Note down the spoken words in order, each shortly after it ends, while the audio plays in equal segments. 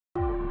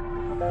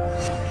Scott,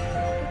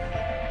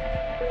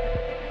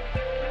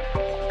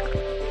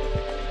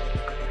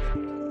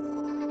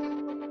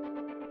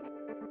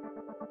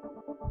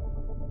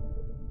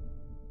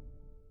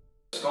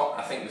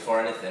 I think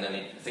before anything,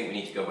 I think we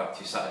need to go back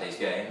to Saturday's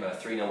game. A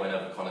 3-0 win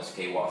over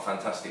Ruscoe. What a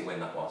fantastic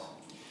win that was.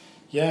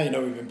 Yeah,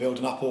 we've been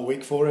building up all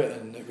week for it,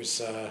 and it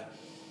was,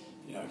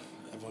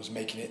 everyone's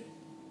making it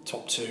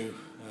top two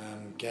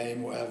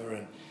game, whatever,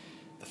 and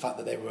the fact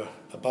that they were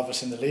above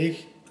us in the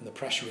league and the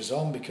pressure was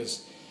on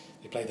because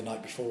they played the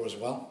night before as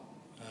well.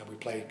 We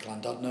played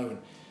Llandudno,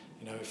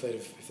 and if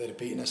they'd have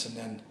beaten us and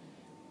then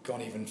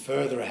gone even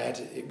further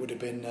ahead, it would have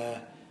been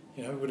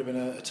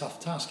a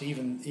tough task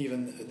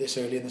even this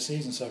early in the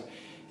season. So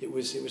it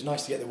was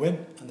nice to get the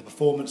win, and the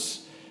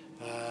performance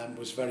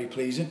was very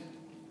pleasing.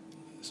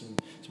 Some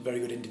very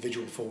good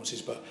individual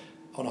performances, but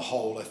on a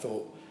whole, I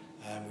thought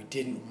we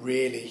didn't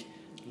really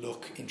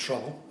look in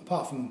trouble,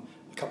 apart from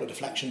a couple of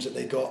deflections that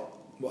they got,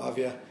 what have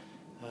you.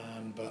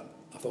 But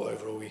I thought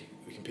overall we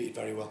competed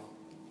very well.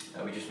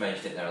 We just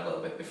mentioned it there a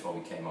little bit before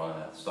we came on,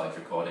 started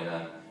recording.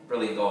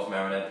 Brilliant goal from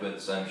Aaron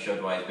Edwards,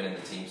 showed why he's been in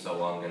the team so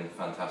long, and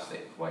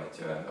fantastic way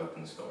to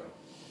open the scoring.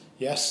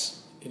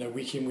 Yes,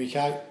 week in, week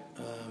out,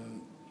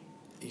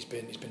 he's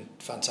been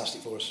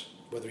fantastic for us.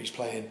 Whether he's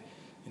playing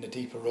in a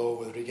deeper role,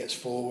 whether he gets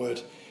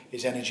forward,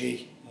 his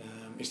energy,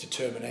 his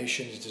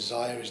determination, his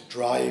desire, his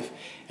drive,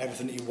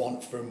 everything that you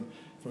want from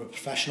a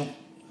professional,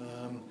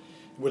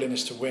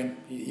 willingness to win,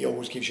 he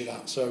always gives you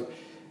that. So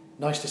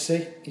nice to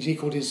see. He's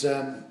equalled his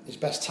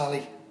best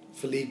tally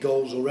for league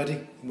goals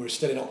already, and we're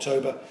still in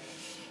October.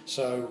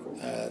 So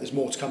there's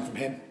more to come from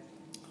him.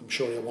 I'm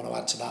sure he'll want to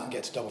add to that and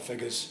get to double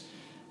figures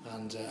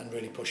and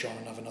really push on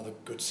and have another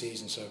good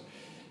season. So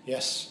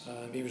yes,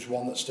 he was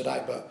one that stood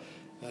out, but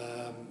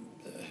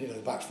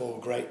the back four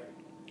were great.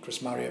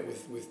 Chris Marriott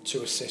with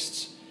 2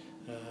 assists,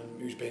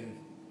 who's been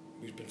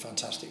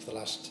fantastic for the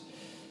last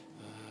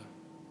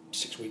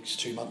 6 weeks,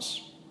 2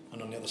 months.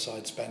 And on the other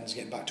side, Spen's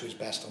getting back to his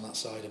best on that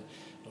side, and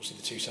obviously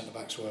the 2 centre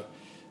backs were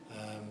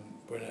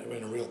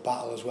in a real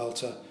battle as well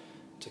to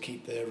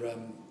keep their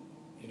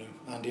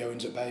Andy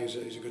Owens at bay, who's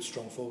a good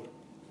strong forward.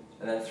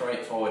 And then throwing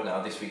it forward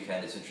now, this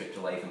weekend it's a trip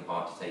to Latham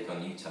Park to take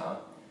on Newtown.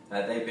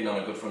 They've been on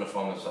a good run of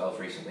form themselves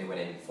recently,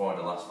 winning 4 of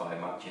the last 5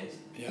 matches,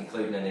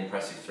 including an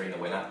impressive 3-0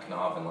 win at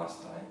Carnarvon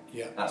last time.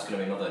 Yeah. That's going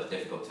to be another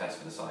difficult test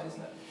for the side,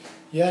 isn't it?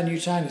 Yeah,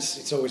 Newtown,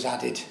 it's always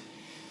added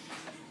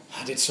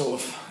sort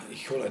of,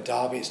 you call it a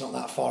derby, it's not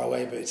that far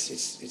away, but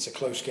it's a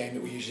close game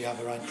that we usually have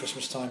around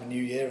Christmas time and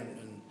New Year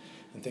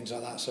and things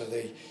like that. So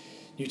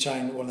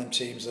Newtown, one of them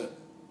teams that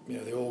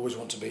they always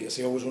want to beat us.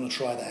 They always want to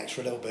try that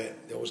extra little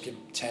bit. They always give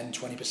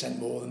 10-20%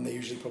 more than they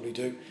usually probably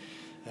do,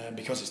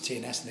 because it's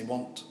TNS and they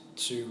want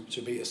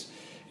to beat us.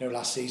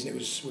 Last season we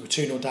were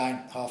 2-0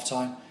 down half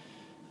time,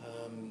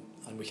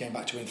 and we came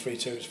back to win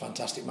 3-2. It was a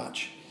fantastic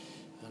match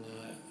and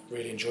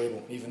really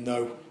enjoyable. Even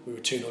though we were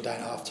 2-0 down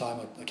at half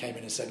time, I came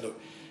in and said,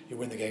 look, you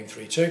win the game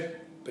 3-2,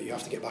 but you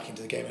have to get back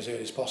into the game as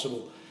early as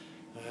possible.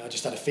 I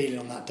just had a feeling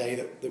on that day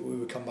that we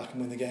would come back and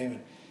win the game,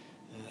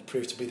 and it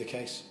proved to be the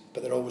case.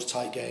 But they're always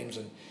tight games,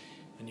 and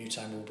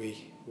Newtown will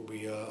be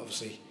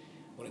obviously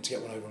wanting to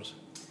get one over us.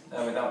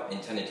 Without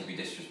intending to be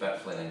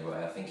disrespectful in any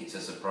way, I think it's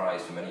a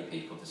surprise for many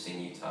people to see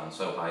Newtown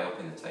so high up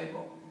in the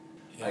table.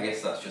 Yeah. I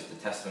guess that's just a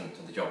testament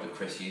to the job that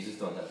Chris Hughes has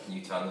done at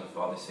Newtown so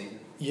far this season.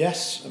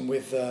 Yes, and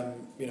with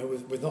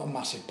not a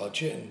massive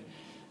budget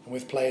and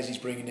with players he's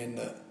bringing in,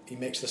 that he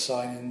makes the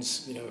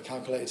signings, a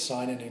calculated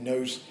signing. He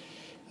knows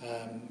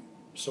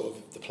sort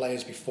of the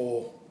players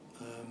before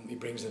he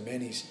brings them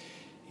in.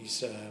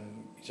 He's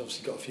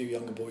obviously got a few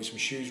younger boys from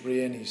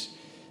Shrewsbury in.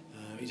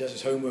 He does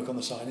his homework on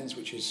the signings,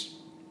 which is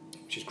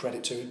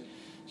credit to him.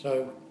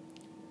 So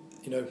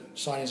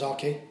signings are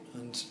key,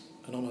 and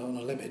on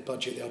a limited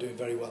budget they are doing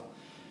very well.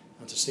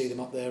 And to see them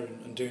up there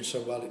and doing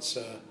so well, it's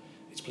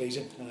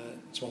pleasing.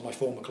 It's one of my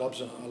former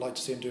clubs, and I like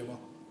to see them doing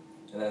well.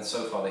 And then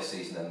so far this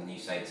season, the New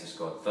Saints have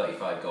scored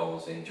 35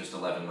 goals in just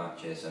 11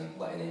 matches and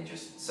letting in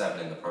just 7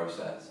 in the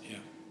process. Yeah.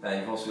 And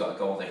you've also got a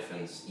goal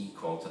difference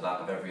equal to that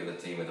of every other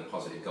team with a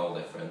positive goal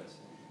difference.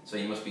 So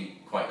you must be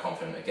quite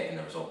confident of getting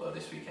the result though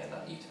this weekend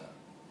at Newtown.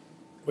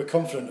 We're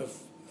confident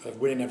of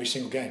winning every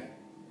single game,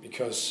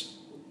 because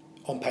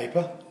on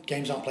paper,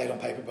 games aren't played on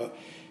paper, but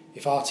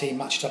if our team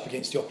matched up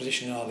against the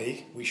opposition in our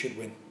league, we should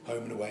win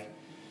home and away.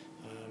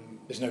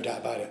 There's no doubt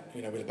about it.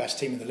 We're the best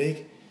team in the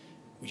league.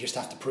 We just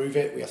have to prove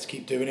it. We have to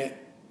keep doing it.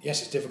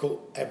 Yes, it's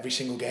difficult every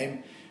single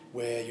game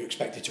where you're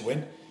expected to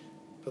win,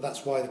 but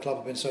that's why the club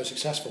have been so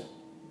successful.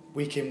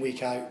 Week in,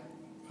 week out,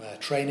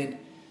 training,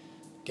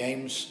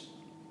 games,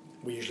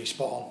 we're usually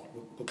spot on.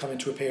 We'll come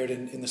into a period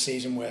in the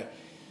season where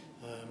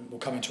we'll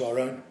come into our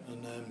own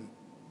and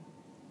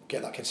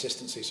get that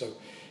consistency. So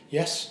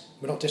yes,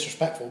 we're not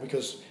disrespectful,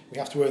 because we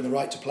have to earn the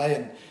right to play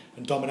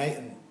and dominate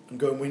and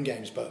go and win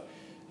games, but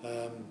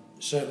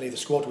certainly the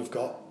squad we've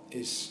got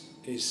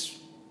is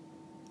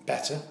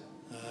better,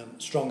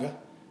 stronger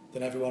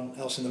than everyone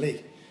else in the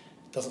league.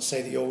 Doesn't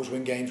say that you always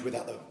win games with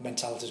that though.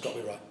 Mentality's got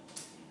to be right.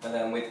 And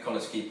then with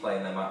Connah's Quay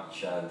playing their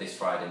match this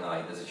Friday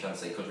night, there's a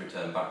chance they could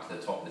return back to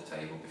the top of the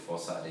table before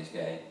Saturday's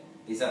game.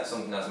 Is that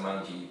something as a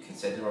manager you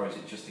consider, or is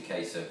it just a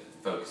case of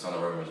focus on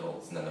our own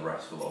results and then the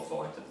rest will all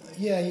fall into place?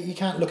 Yeah, you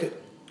can't look at...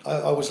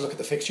 I always look at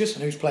the fixtures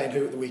and who's playing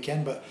who at the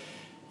weekend, but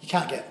you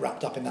can't get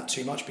wrapped up in that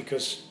too much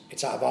because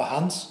it's out of our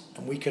hands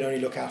and we can only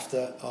look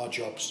after our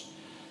jobs.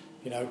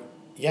 You know,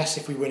 yes,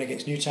 if we win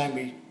against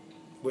Newtown,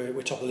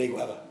 we're top of the league,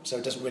 whatever, so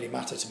it doesn't really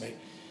matter to me.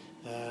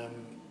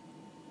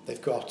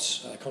 They've got,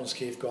 Connah's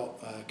Quay have got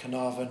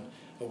Carnarvon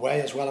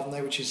away as well, haven't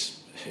they, which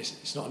is,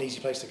 it's not an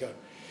easy place to go.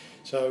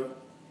 So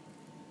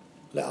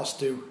let us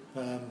do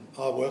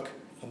our work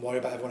and worry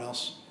about everyone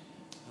else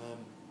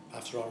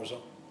after our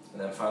result. And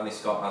then finally,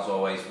 Scott, as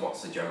always,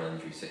 what's the general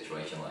injury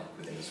situation like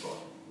within the squad?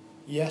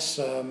 Yes,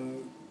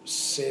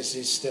 Sis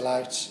is still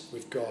out.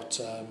 We've got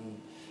a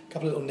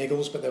couple of little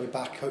niggles, but they'll be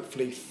back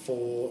hopefully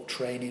for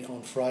training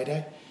on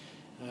Friday,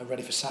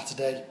 ready for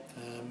Saturday.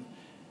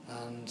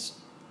 And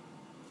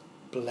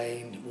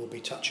Blaine will be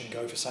touch and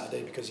go for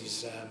Saturday because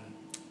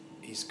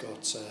he's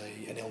got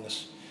an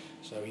illness,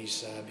 so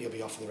he'll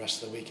be off for the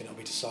rest of the week, and it'll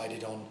be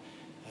decided on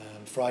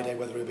Friday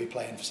whether he'll be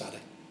playing for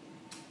Saturday.